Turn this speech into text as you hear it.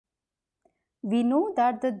we know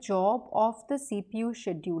that the job of the CPU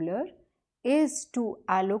scheduler is to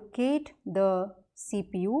allocate the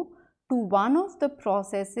CPU to one of the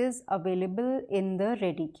processes available in the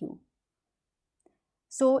ready queue.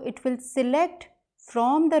 So it will select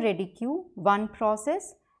from the ready queue one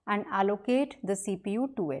process and allocate the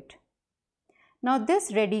CPU to it. Now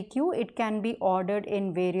this ready queue, it can be ordered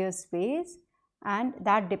in various ways, and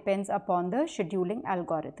that depends upon the scheduling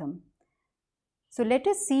algorithm. So let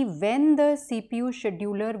us see when the CPU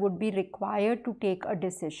scheduler would be required to take a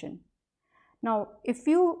decision. Now if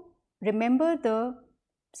you remember the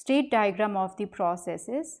state diagram of the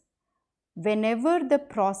processes, whenever the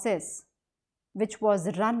process which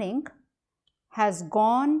was running has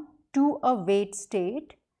gone to a wait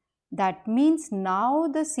state, that means now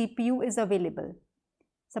the CPU is available.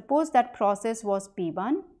 Suppose that process was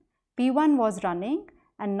P1 was running,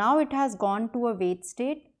 and now it has gone to a wait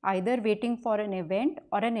state, either waiting for an event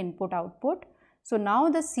or an input output. So now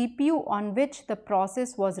the CPU on which the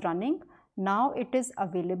process was running, now it is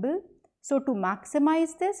available. So to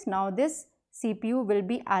maximize this, now this CPU will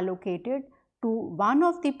be allocated to one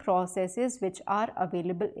of the processes which are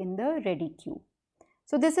available in the ready queue.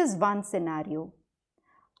 So this is one scenario.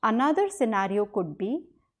 Another scenario could be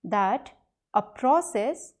that a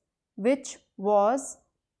process which was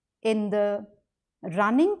in the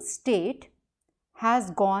running state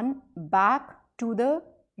has gone back to the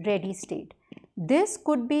ready state. This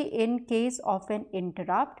could be in case of an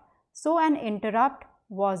interrupt. So an interrupt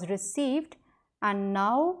was received, and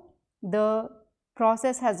now the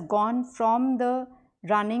process has gone from the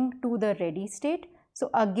running to the ready state. So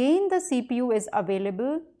again the CPU is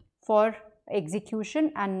available for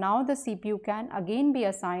execution, and now the CPU can again be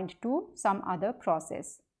assigned to some other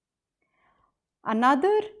process.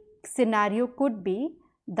 Another scenario could be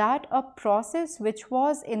that a process which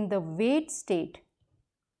was in the wait state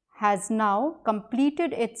has now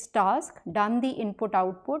completed its task, done the input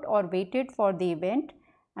output or waited for the event,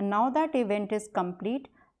 and now that event is complete.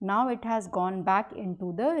 Now it has gone back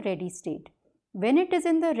into the ready state. When it is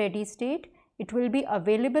in the ready state, it will be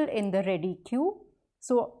available in the ready queue.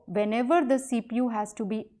 So whenever the CPU has to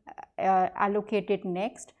be allocated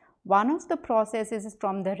next, one of the processes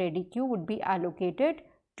from the ready queue would be allocated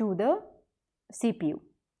to the CPU.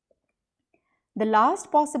 The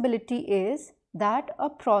last possibility is that a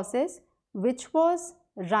process which was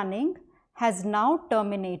running has now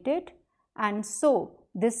terminated, and so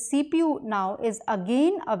this CPU now is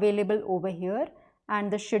again available over here,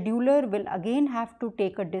 and the scheduler will again have to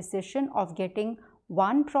take a decision of getting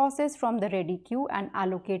one process from the ready queue and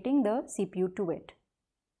allocating the CPU to it.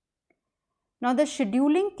 Now the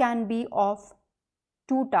scheduling can be of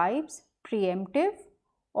two types, preemptive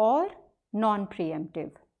or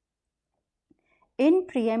non-preemptive. In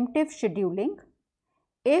preemptive scheduling,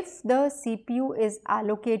 if the CPU is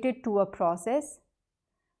allocated to a process,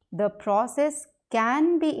 the process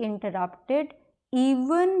can be interrupted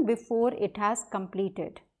even before it has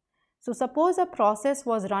completed. So suppose a process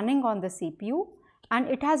was running on the CPU and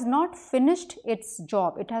it has not finished its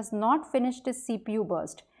job, it has not finished its CPU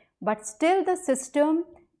burst, but still the system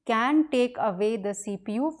can take away the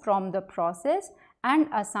CPU from the process and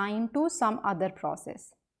assign to some other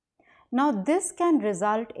process. Now this can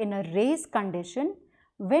result in a race condition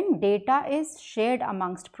when data is shared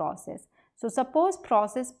amongst process. So suppose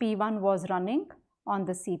process P1 was running on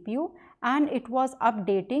the CPU and it was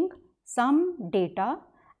updating some data,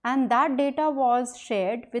 and that data was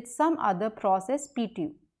shared with some other process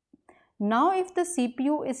P2. Now if the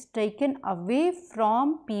CPU is taken away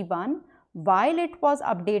from P1 while it was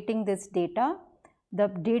updating this data, the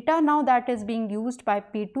data now that is being used by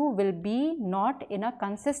P2 will be not in a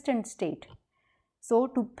consistent state. So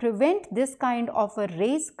to prevent this kind of a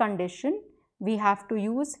race condition, we have to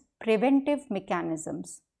use preventive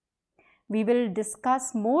mechanisms. We will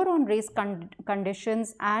discuss more on race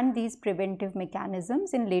conditions and these preventive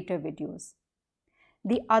mechanisms in later videos.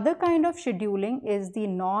 The other kind of scheduling is the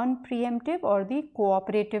non-preemptive or the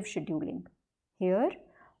cooperative scheduling. Here,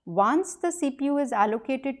 once the CPU is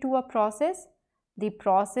allocated to a process, the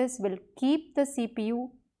process will keep the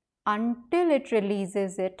CPU until it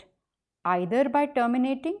releases it, either by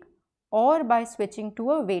terminating or by switching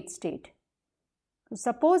to a wait state.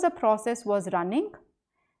 Suppose a process was running.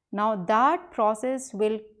 Now that process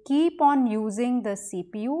will keep on using the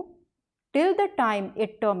CPU till the time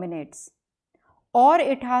it terminates, or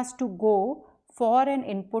it has to go for an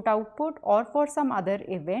input output or for some other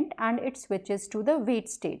event and it switches to the wait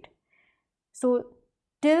state. So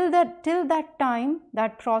till that time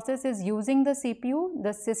that process is using the CPU,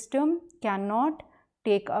 the system cannot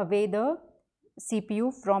take away the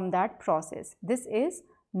CPU from that process. This is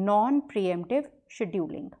non-preemptive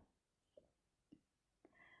scheduling.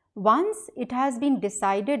 Once it has been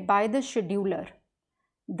decided by the scheduler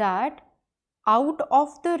that out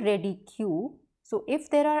of the ready queue, so if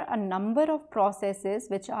there are a number of processes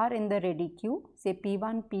which are in the ready queue, say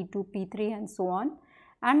P1, P2, P3 and so on,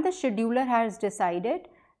 and the scheduler has decided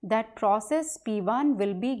that process P1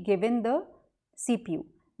 will be given the CPU.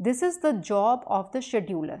 This is the job of the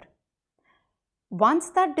scheduler. Once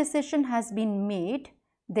that decision has been made,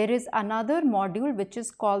 there is another module which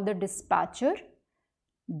is called the dispatcher.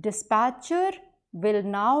 Dispatcher will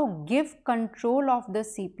now give control of the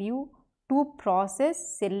CPU to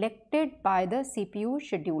process selected by the CPU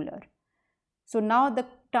scheduler. So now the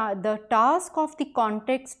task of the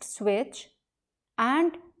context switch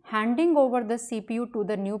and handing over the CPU to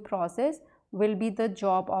the new process will be the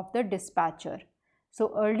job of the dispatcher.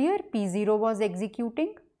 So earlier P0 was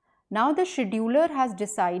executing. Now the scheduler has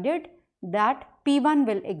decided that P1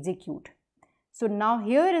 will execute. So now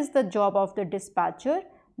here is the job of the dispatcher,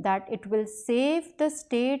 that it will save the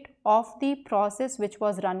state of the process which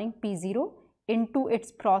was running P0 into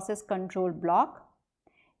its process control block.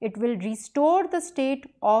 It will restore the state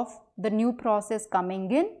of the new process coming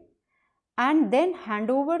in and then hand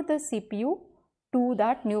over the CPU to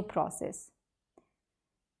that new process.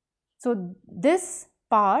 So this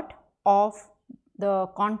part of the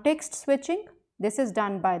context switching, this is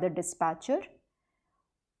done by the dispatcher,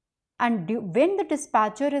 and when the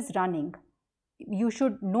dispatcher is running, you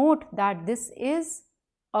should note that this is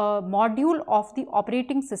a module of the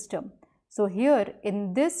operating system. So here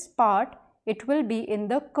in this part, it will be in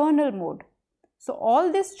the kernel mode. So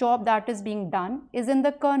all this job that is being done is in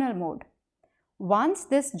the kernel mode. Once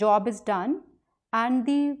this job is done and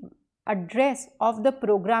the address of the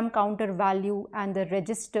program counter value and the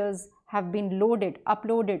registers have been loaded,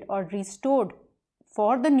 uploaded or restored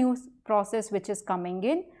for the new process which is coming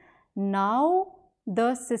in, now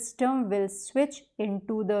the system will switch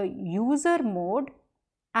into the user mode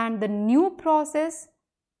and the new process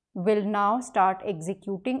will now start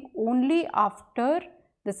executing only after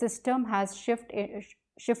the system has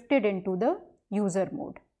shifted into the user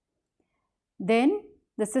mode. Then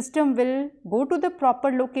the system will go to the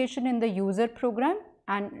proper location in the user program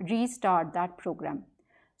and restart that program.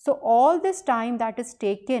 So all this time that is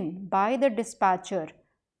taken by the dispatcher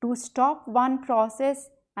to stop one process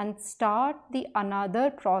and start the another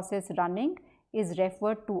process running is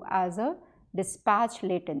referred to as a dispatch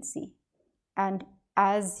latency. And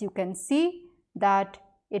as you can see that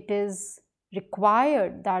it is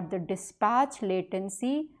required that the dispatch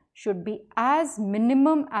latency should be as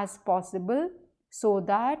minimum as possible so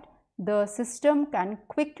that the system can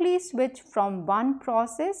quickly switch from one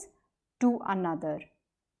process to another.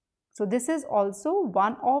 So this is also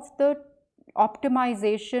one of the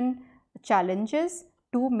optimization challenges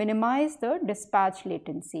to minimize the dispatch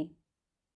latency.